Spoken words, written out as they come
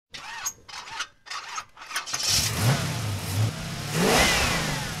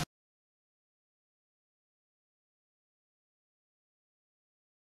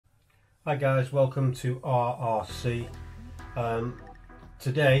Hi guys, welcome to RRC.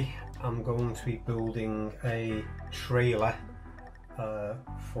 Today I'm going to be building a trailer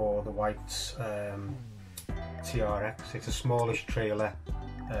for the White's TRX. It's a smallish trailer,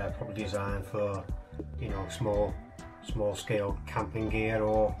 probably designed for, you know, small scale camping gear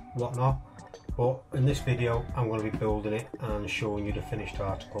or whatnot. But in this video I'm going to be building it and showing you the finished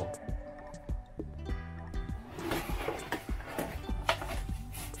article.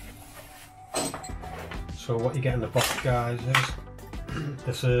 So what you get in the box, guys,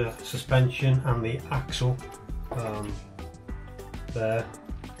 is the suspension and the axle. They're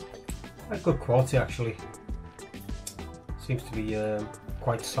good quality actually. Seems to be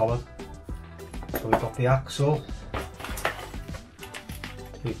quite solid. So we've got the axle.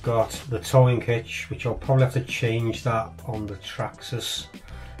 We've got the towing hitch, which I'll probably have to change that on the Traxxas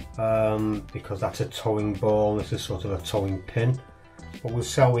because that's a towing ball. This is sort of a towing pin. But we'll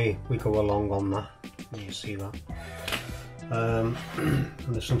see how we go along on that. You see that. And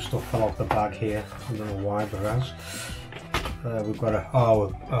there's some stuff fell off the bag here. I don't know why, but it has. We've got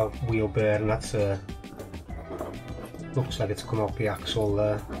a wheel bearing. That's looks like it's come off the axle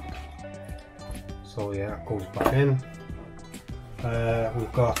there. So yeah, it goes back in.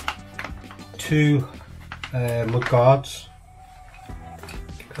 We've got two mud guards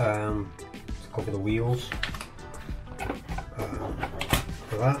to cover the wheels.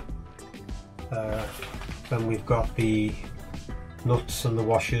 For that. Then we've got the nuts and the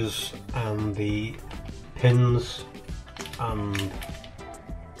washers and the pins and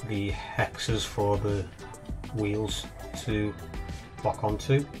the hexes for the wheels to lock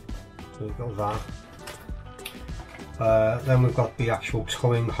onto. So we've got that. Then we've got the actual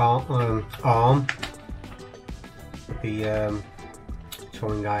towing arm with the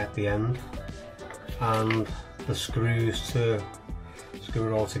towing guy at the end, and the screws to screw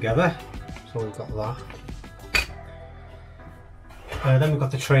it all together. So we've got that. Then we've got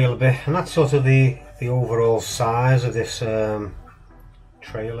the trailer bit, and that's sort of the overall size of this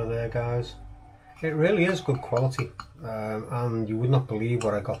trailer there, guys. It really is good quality, and you would not believe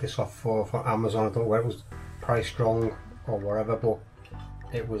what I got this off for Amazon. I don't know where it was priced wrong or whatever, but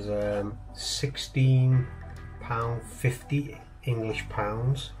it was £16.50 English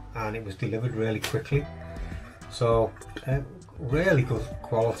pounds, and it was delivered really quickly. So really good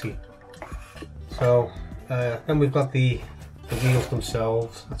quality. So then we've got the wheels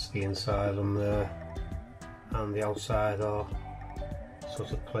themselves. That's the inside of them there, and the outside are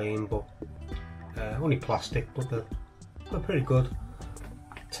sort of plain, but only plastic, but they're pretty good.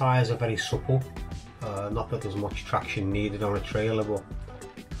 Tyres are very supple. Not that there's much traction needed on a trailer, but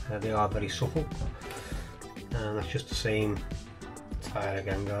they are very supple. And that's just the same tyre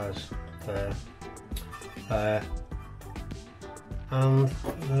again, guys. And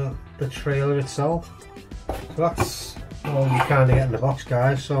the trailer itself. So that's all you kind of get in the box,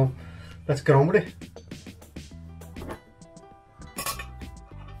 guys. So let's get on with it.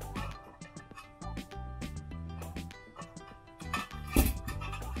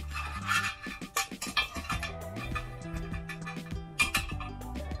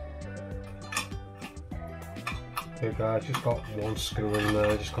 Okay guys, just got one screw in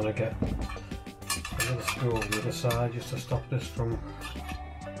there. Just gonna get another screw over the other side just to stop this from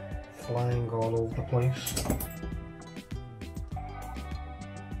flying all over the place.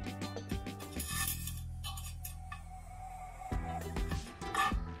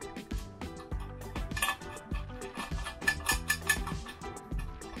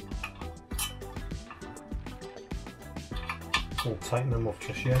 We'll tighten them up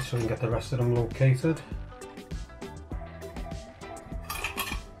just yet so we can get the rest of them located.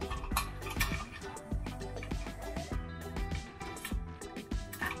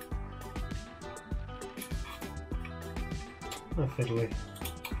 Fiddly.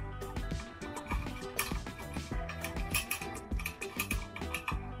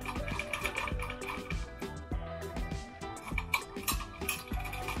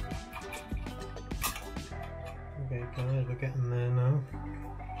 Okay guys, we're getting there now.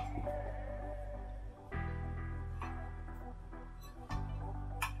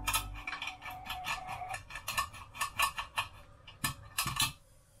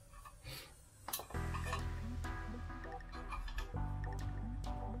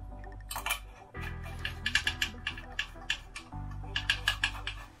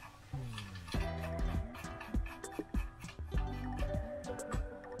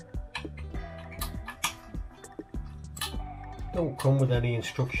 Don't come with any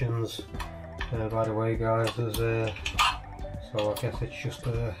instructions by the way, guys. There's so I guess it's just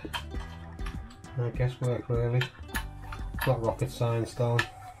guesswork really. It's not rocket science though.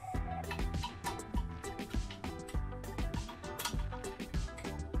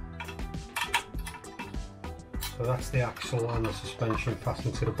 So that's the axle and the suspension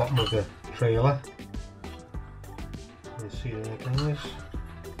fastened to the bottom of the trailer. You can see there, guys.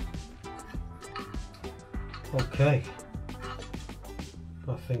 Okay,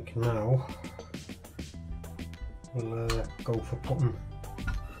 I think now we'll go for putting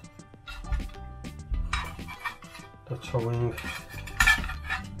the towing on.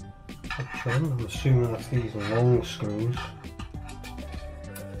 I'm assuming that's these long screws.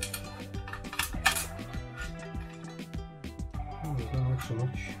 Oh, they don't look so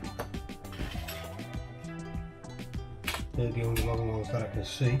much. They're the only long ones that I can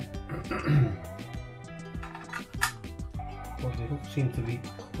see. But they don't seem to be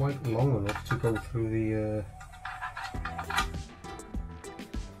quite long enough to go through the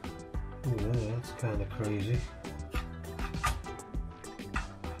oh yeah, that's kind of crazy.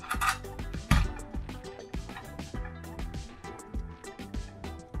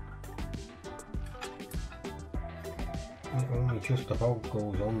 It only just about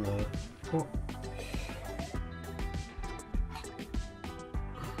goes on there. Oh.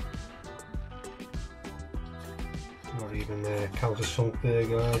 Not even countersunk there,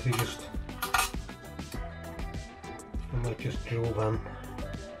 guys. I might just drill them.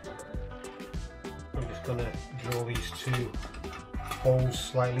 I'm just gonna drill these two holes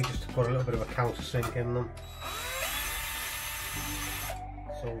slightly just to put a little bit of a countersink in them,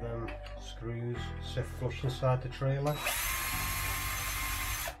 so them screws sit flush inside the trailer.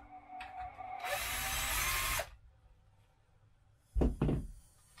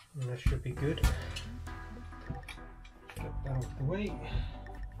 And that should be good. Get that out of the way.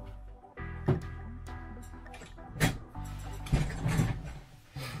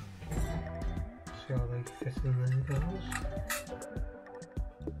 See how they fit in there, guys.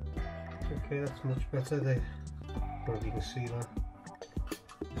 Okay, that's much better. I don't know if you can see that.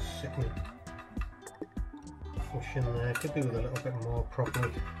 Sitting flush in there. Could do with a little bit more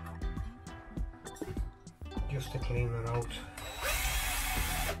probably, just to clean that out.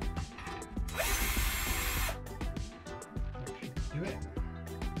 Do it.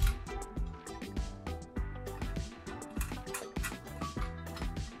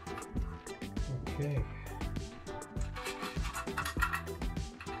 Okay.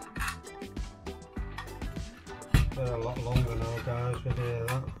 They're a lot longer now, guys, with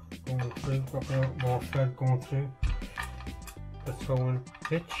that going through. Got a lot more thread going through the towing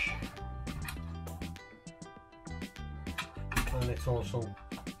hitch, and it's also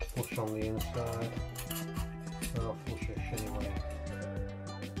flush on the inside. Well, flushish anyway.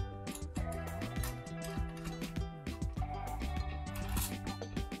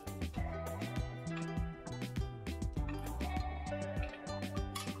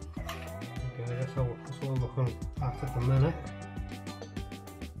 Okay, that's what we're looking at the minute.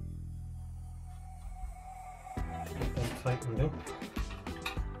 Get them tightened up.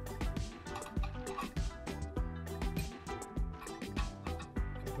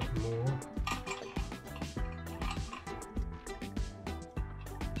 A bit more.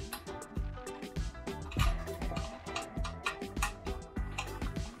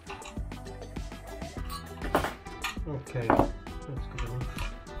 Okay, that's good enough.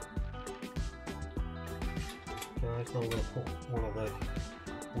 Guys, now I'm going to put one of the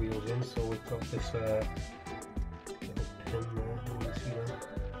wheels in, so we've got this little pin there, you can see that?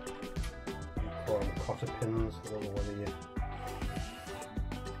 You call them cotter pins, I don't know whether you...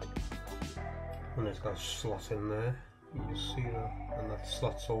 And it's got a slot in there, you can see that, and that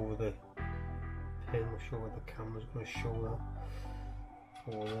slots over the pin. I'll show where the camera's going to show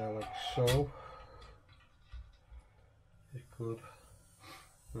that. Over there like so. It's good.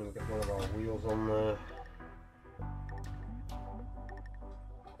 And we'll get one of our wheels on there.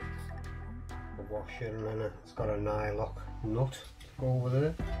 A washer, and then it's got a nylock nut to go over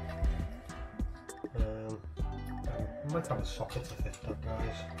there. I might have a socket to fit that,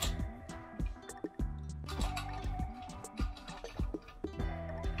 guys.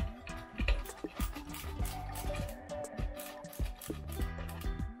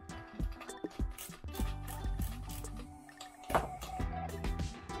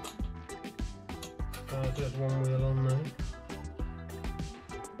 There's one wheel on there.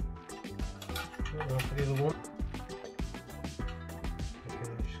 After the other one.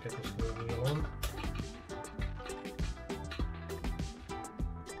 Okay, just get this little wheel on.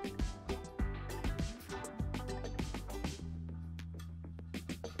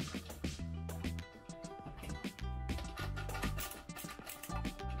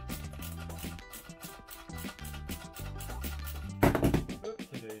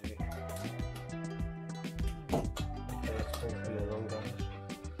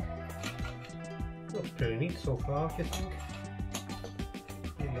 pretty neat so far, I think.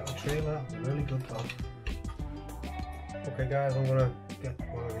 Neat little trailer, really good though. Okay guys, I'm gonna get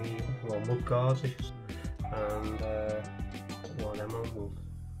one of the mud guards and put one of them on. We'll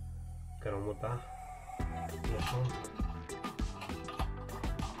get on with that. This one.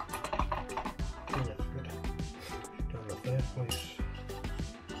 Yeah, that's good. Done the first place.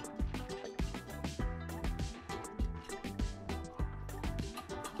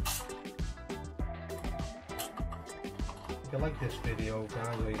 If you like this video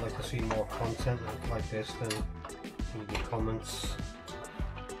guys, or you'd like to see more content like this, then leave your comments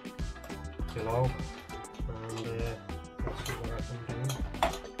below and let's see what I can do.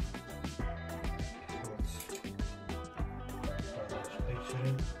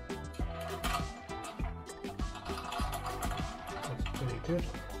 That's pretty good.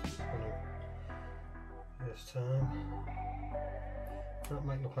 This time, that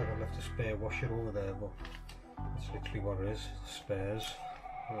might look like I've left a spare washer over there, but that's literally what it is, spares.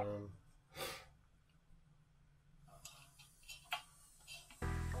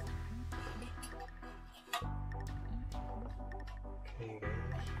 Okay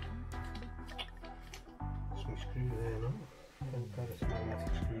guys, some screw there now. I think that is a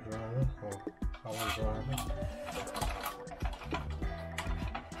magnetic screwdriver or Allen driver.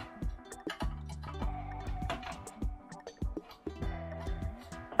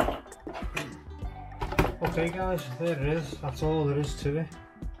 Okay guys, there it is, that's all there is to it.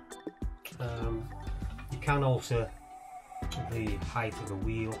 You can alter the height of the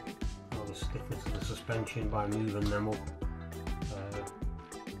wheel or the stiffness of the suspension by moving them up.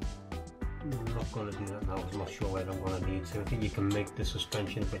 I'm not going to do that now, I'm not sure whether I'm going to need to. I think you can make the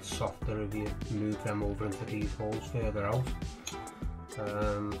suspension a bit softer if you move them over into these holes further out. But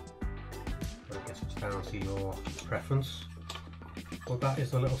I guess it's down to your preference. But that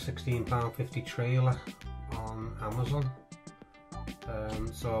is the little £16.50 trailer on Amazon.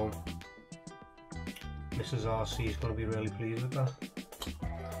 So Mrs. RC is going to be really pleased with that.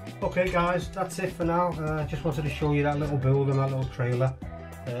 Okay guys, that's it for now. Just wanted to show you that little build and that little trailer.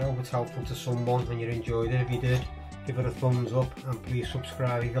 Hope it's helpful to someone and you enjoyed it. If you did, give it a thumbs up and please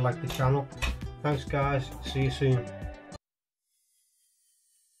subscribe if you like the channel. Thanks guys, see you soon.